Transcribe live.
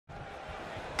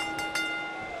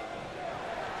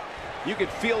You can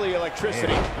feel the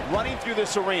electricity running through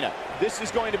this arena. This is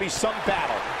going to be some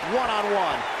battle.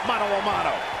 One-on-one,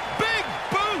 mano-a-mano. Big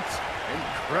boots!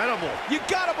 Incredible. You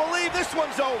gotta believe this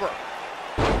one's over.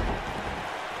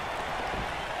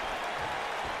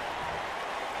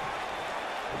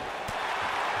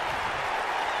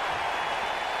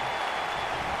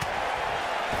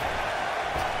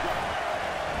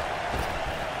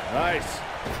 Nice.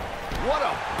 What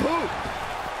a boot.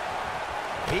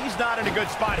 He's not in a good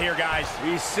spot here, guys.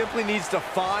 He simply needs to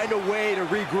find a way to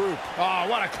regroup. Oh,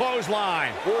 what a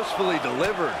clothesline. Forcefully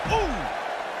delivered. Ooh!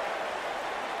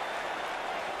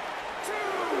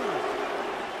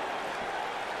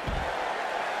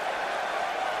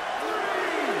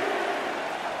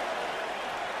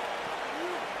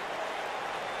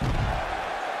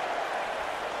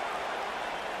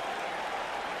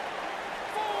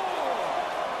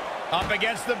 Up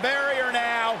against the barrier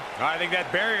now. I think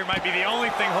that barrier might be the only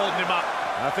thing holding him up.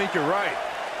 I think you're right.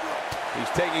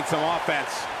 He's taking some offense.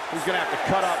 He's going to have to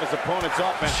cut off his opponent's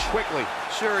offense quickly.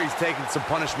 Sure, he's taking some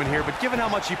punishment here, but given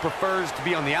how much he prefers to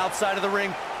be on the outside of the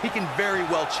ring, he can very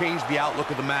well change the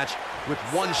outlook of the match with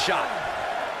one shot.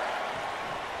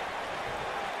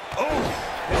 Oh,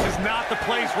 this is not the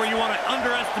place where you want to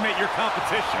underestimate your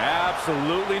competition.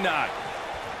 Absolutely not.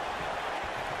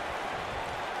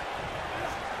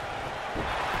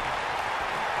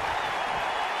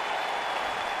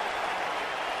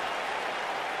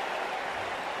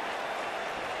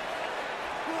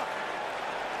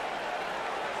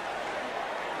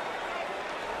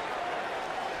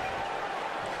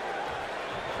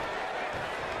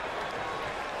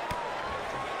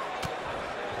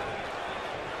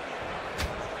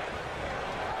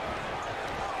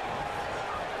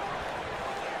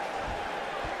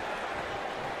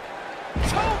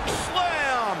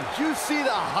 Did you see the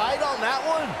height on that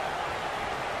one?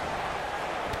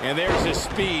 And there's his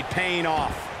speed paying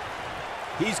off.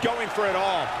 He's going for it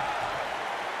all.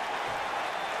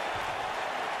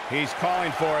 He's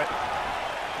calling for it.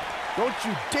 Don't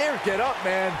you dare get up,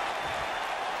 man.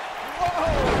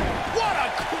 Whoa! What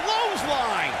a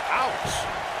clothesline! Ouch!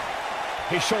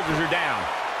 His shoulders are down.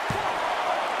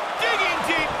 Digging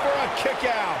deep for a kick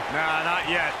out. Nah,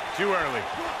 not yet. Too early.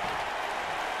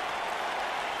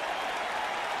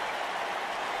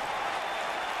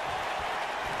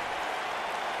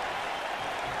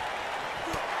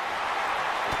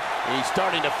 He's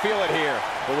starting to feel it here,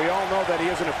 but we all know that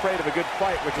he isn't afraid of a good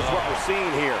fight, which is what we're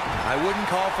seeing here. I wouldn't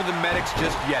call for the medics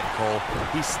just yet, Cole.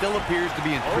 He still appears to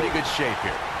be in pretty good shape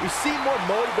here. He seemed more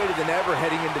motivated than ever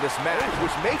heading into this match,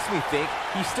 which makes me think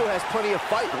he still has plenty of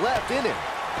fight left in him.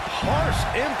 Harsh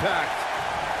impact.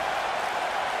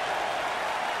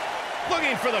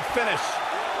 Looking for the finish.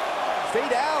 Stay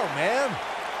down, man.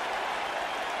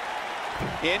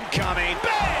 Incoming.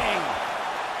 Bang!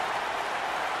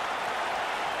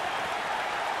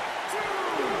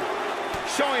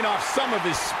 Showing off some of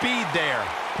his speed there.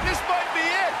 This might be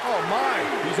it. Oh, my.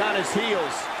 He's on his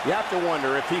heels. You have to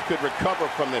wonder if he could recover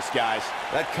from this, guys.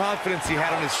 That confidence he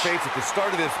had on his face at the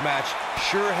start of this match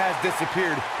sure has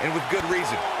disappeared, and with good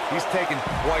reason. He's taken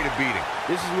quite a beating.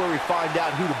 This is where we find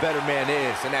out who the better man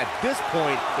is, and at this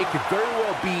point, it could very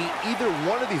well be either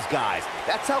one of these guys.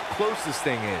 That's how close this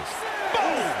thing is.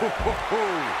 Boom!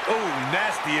 Oh,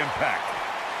 nasty impact.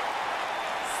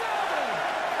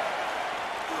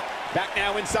 Back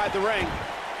now inside the ring.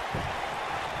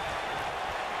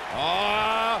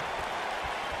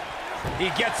 He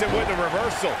gets it with a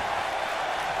reversal.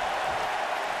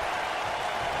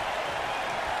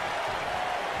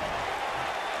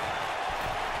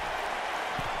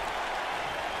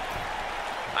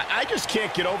 I just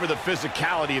can't get over the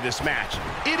physicality of this match.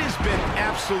 It has been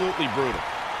absolutely brutal.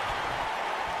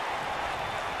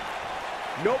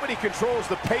 Nobody controls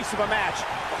the pace of a match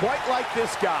quite like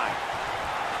this guy.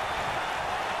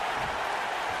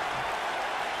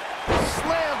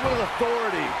 Slammed with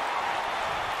authority.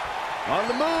 On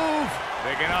the move.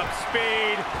 Picking up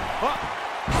speed.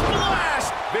 Splash!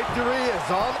 Victory is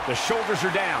on. The shoulders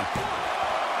are down.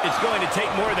 It's going to take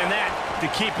more than that to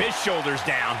keep his shoulders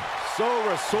down. So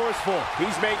resourceful.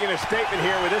 He's making a statement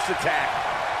here with this attack.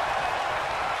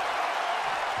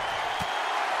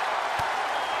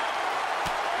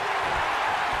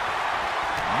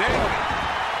 Nailed it.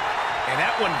 And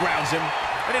that one grounds him.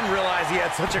 I didn't realize he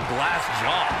had such a glass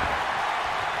jaw.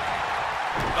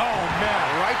 Oh, man,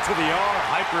 right to the arm.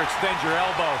 Hyperextend your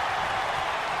elbow.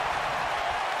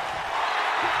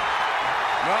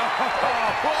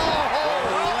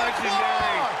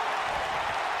 Legendary.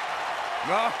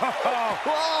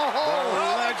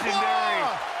 Legendary.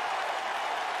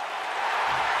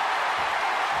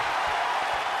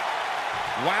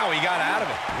 Wow, he got out of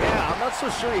it. Yeah, I'm not so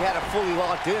sure he had it fully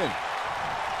locked in.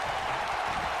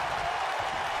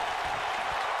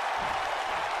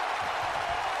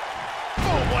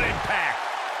 Oh, what impact!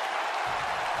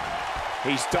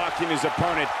 He's stalking his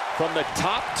opponent from the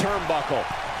top turnbuckle.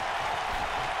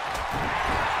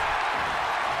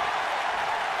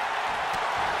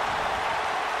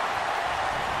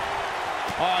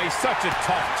 Oh, he's such a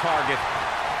tough target.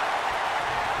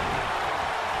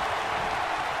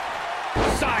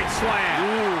 Side slam.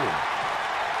 Ooh.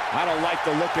 I don't like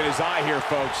the look in his eye here,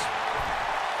 folks.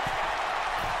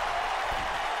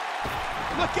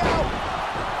 Look out!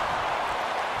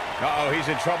 Uh-oh, he's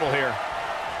in trouble here.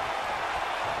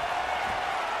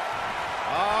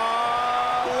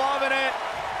 Oh, loving it.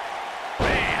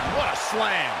 Man, what a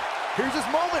slam. Here's his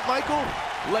moment, Michael.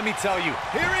 Let me tell you.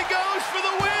 Here he goes for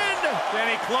the win. Then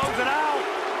he closes it out.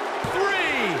 3.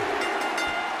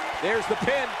 There's the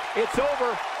pin. It's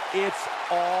over. It's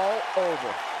all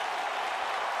over.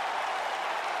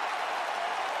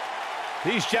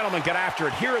 These gentlemen get after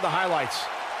it. Here are the highlights.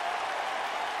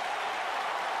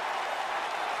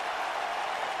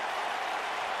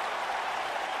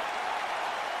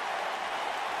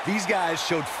 These guys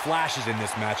showed flashes in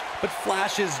this match, but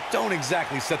flashes don't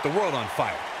exactly set the world on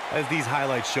fire, as these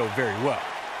highlights show very well.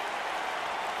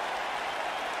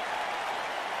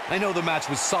 I know the match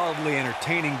was solidly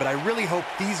entertaining, but I really hope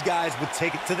these guys would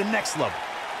take it to the next level.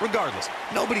 Regardless,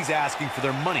 nobody's asking for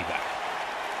their money back.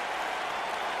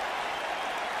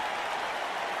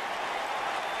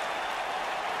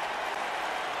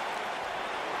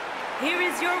 Here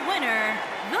is your winner,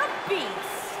 The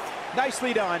Beast.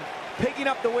 Nicely done. Picking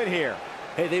up the win here.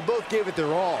 Hey, they both gave it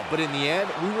their all, but in the end,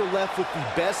 we were left with the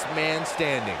best man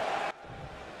standing.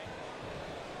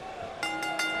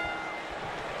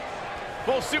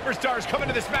 Both superstars come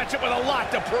into this matchup with a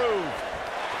lot to prove.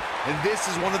 And this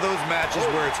is one of those matches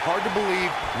where it's hard to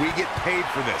believe we get paid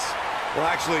for this. Well,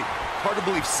 actually, hard to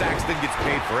believe Saxton gets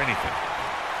paid for anything.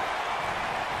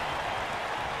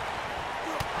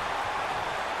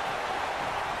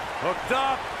 Hooked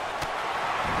up.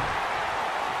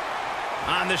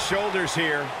 On the shoulders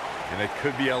here. And it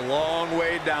could be a long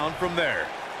way down from there.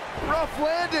 Rough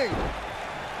landing.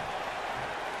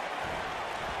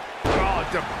 Oh,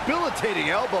 debilitating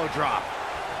elbow drop.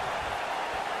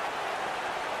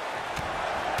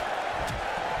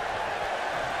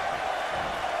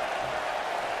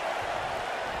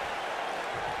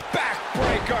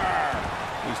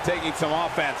 Backbreaker. He's taking some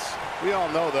offense. We all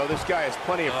know, though, this guy has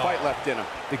plenty of fight left in him.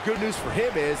 The good news for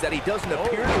him is that he doesn't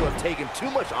appear to have taken too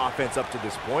much offense up to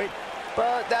this point,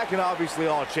 but that can obviously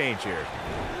all change here.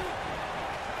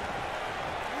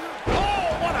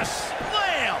 Oh, what a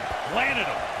slam! Landed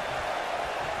him.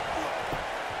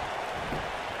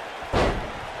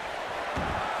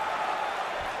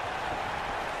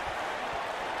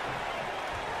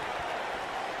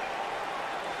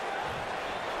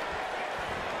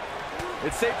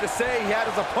 It's safe to say he had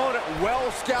his opponent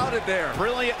well scouted there.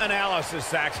 Brilliant analysis,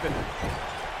 Saxton.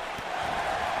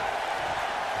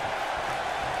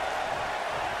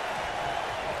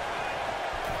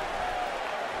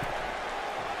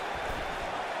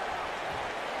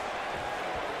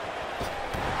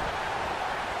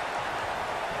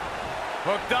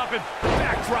 Hooked up and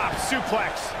backdrop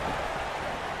suplex.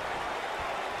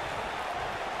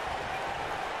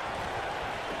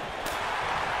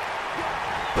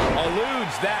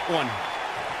 Eludes that one.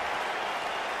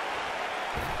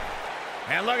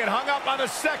 And look, it hung up on the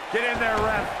second. Get in there,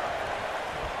 ref.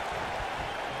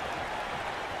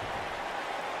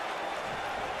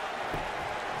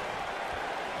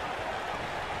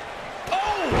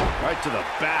 Oh! Right to the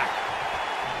back.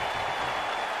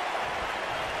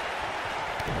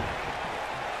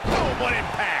 Oh, what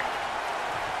impact.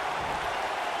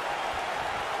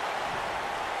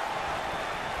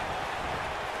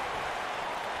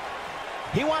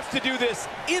 He wants to do this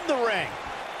in the ring.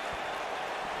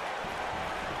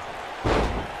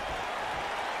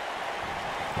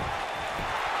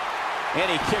 And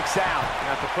he kicks out. You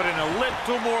have to put in a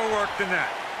little more work than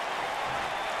that.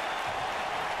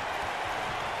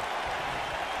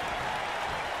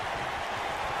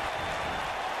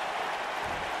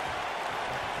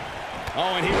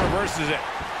 Oh, and he reverses it.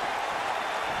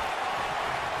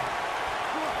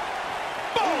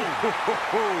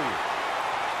 Boom!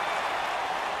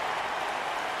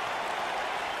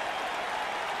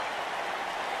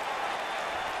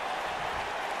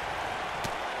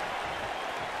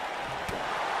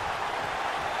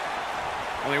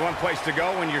 Only one place to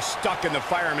go when you're stuck in the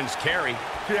fireman's carry.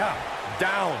 Yeah,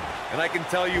 down. And I can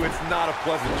tell you it's not a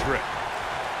pleasant trip.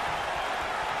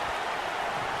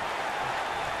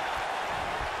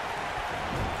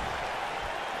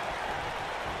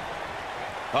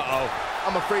 Uh-oh.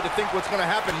 I'm afraid to think what's going to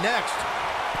happen next.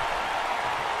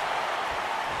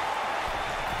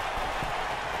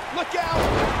 Look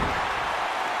out!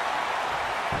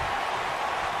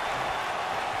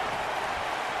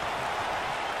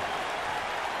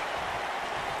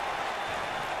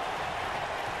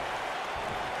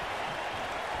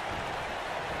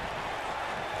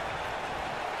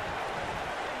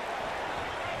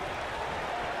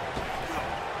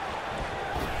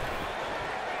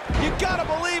 You gotta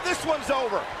believe this one's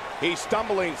over. He's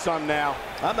stumbling some now.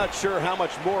 I'm not sure how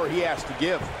much more he has to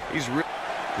give.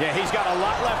 Yeah, he's got a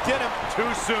lot left in him.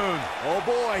 Too soon. Oh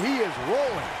boy, he is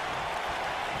rolling.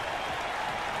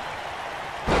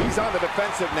 He's on the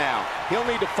defensive now. He'll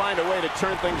need to find a way to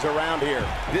turn things around here.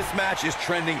 This match is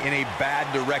trending in a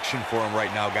bad direction for him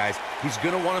right now, guys. He's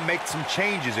going to want to make some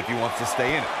changes if he wants to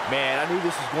stay in it. Man, I knew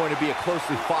this was going to be a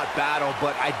closely fought battle,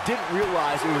 but I didn't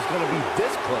realize it was going to be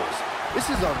this close.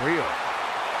 This is unreal.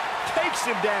 Takes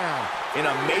him down. In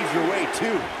a major way,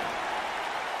 too.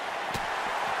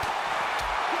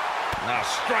 A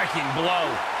striking blow.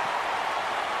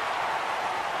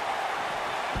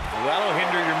 That'll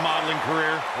hinder your modeling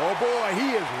career. Oh boy,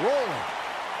 he is rolling.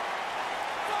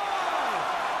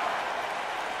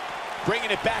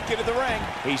 Bringing it back into the ring.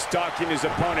 He's stalking his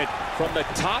opponent from the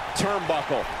top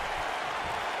turnbuckle.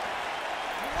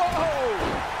 Whoa!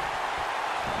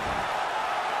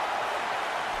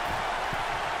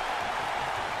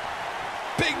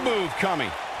 Big move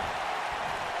coming.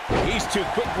 He's too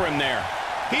quick for him there.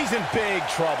 He's in big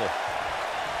trouble.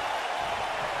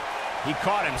 He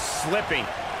caught him slipping.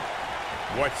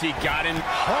 What's he got in?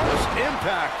 Harsh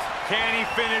impact. Can he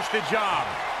finish the job?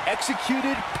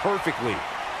 Executed perfectly.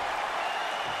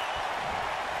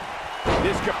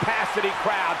 This capacity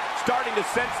crowd starting to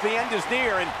sense the end is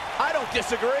near, and I don't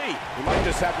disagree. He might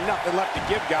just have nothing left to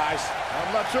give, guys.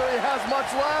 I'm not sure he has much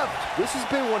left. This has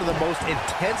been one of the most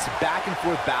intense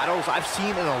back-and-forth battles I've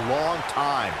seen in a long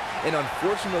time. And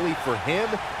unfortunately for him,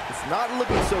 it's not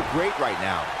looking so great right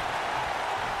now.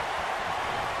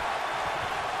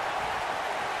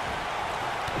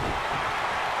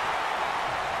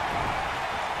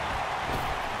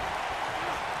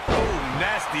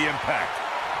 Nasty impact.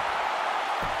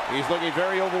 He's looking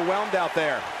very overwhelmed out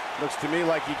there. Looks to me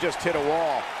like he just hit a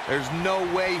wall. There's no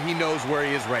way he knows where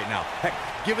he is right now. Heck,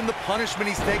 given the punishment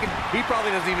he's taken, he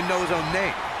probably doesn't even know his own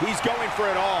name. He's going for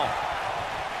it all.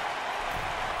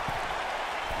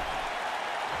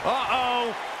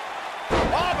 Uh-oh.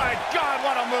 Oh, my God,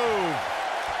 what a move.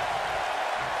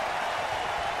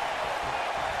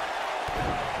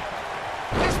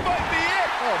 This might be it.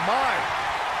 Oh, my.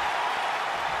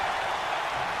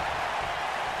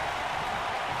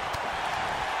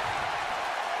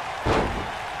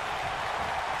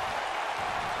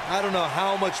 I don't know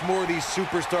how much more these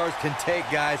superstars can take,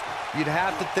 guys. You'd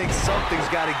have to think something's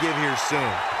got to give here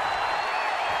soon.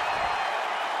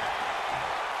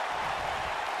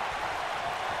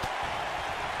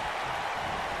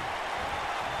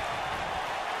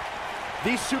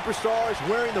 These superstars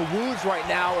wearing the wounds right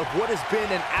now of what has been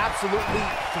an absolutely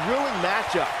thrilling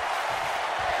matchup.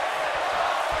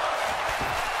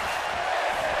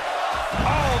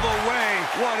 All the way.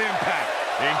 What impact.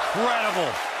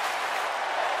 Incredible.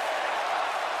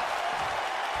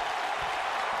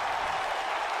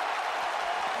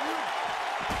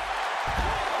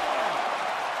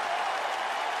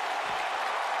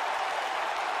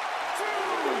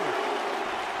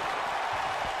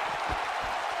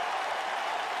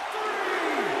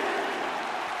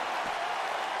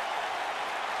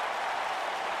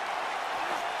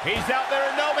 He's out there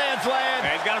in no man's land.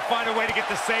 And he's got to find a way to get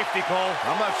to safety, Cole.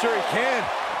 I'm not sure he can.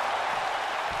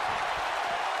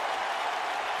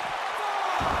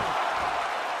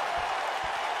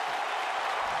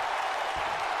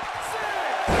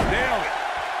 Nailed it.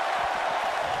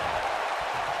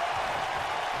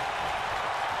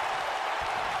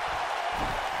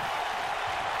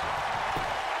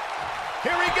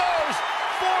 Here he goes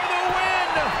for the win.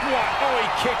 What? Oh,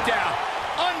 he kicked out.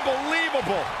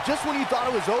 Unbelievable. Just when you thought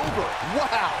it was over.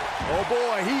 Wow. Oh,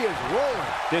 boy, he is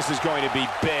rolling. This is going to be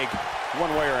big, one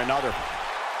way or another.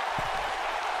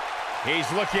 He's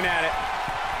looking at it.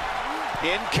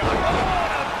 Incoming.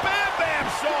 Oh, a Bam Bam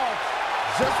salt.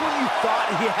 Just when you thought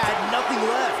he had nothing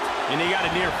left. And he got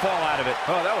a near fall out of it.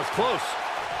 Oh, that was close.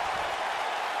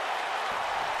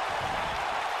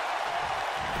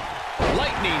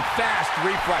 Lightning fast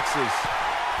reflexes.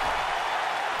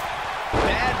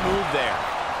 Bad move there.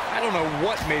 I don't know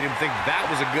what made him think that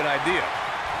was a good idea.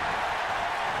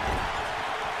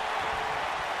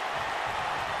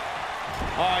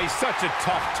 Oh, he's such a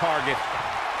tough target.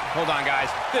 Hold on, guys.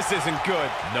 This isn't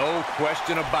good. No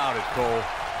question about it, Cole.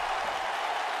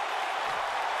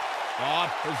 Oh,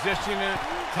 positioning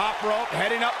top rope,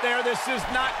 heading up there. This is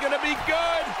not going to be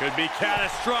good. Could be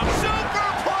catastrophic.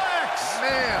 Superplex!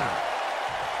 Man.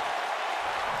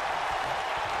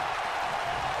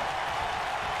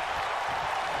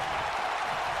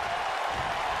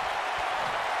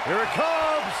 Here it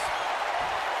comes.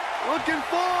 Looking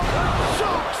for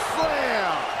choke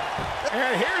slam.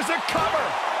 And here's a cover.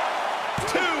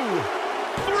 2,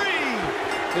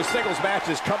 3. This singles match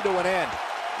has come to an end.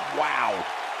 Wow.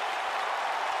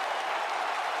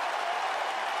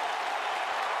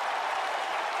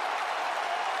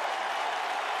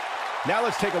 Now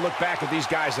let's take a look back at these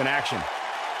guys in action.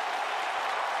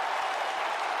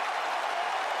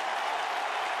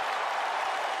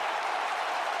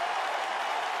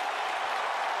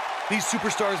 These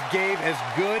superstars gave as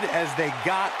good as they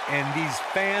got, and these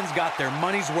fans got their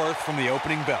money's worth from the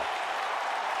opening bell.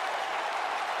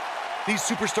 These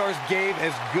superstars gave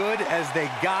as good as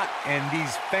they got, and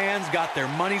these fans got their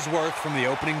money's worth from the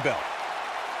opening bell.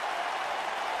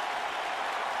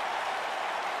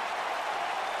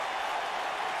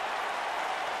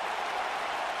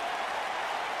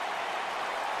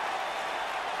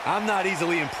 I'm not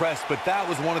easily impressed, but that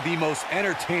was one of the most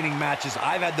entertaining matches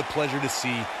I've had the pleasure to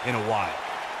see in a while.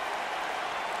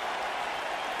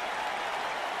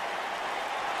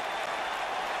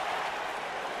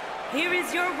 Here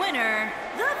is your winner,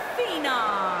 the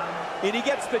Phenom. And he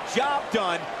gets the job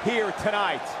done here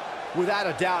tonight. Without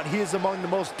a doubt, he is among the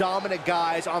most dominant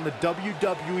guys on the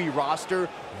WWE roster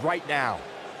right now.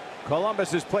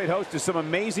 Columbus has played host to some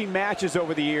amazing matches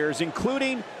over the years,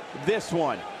 including this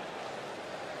one.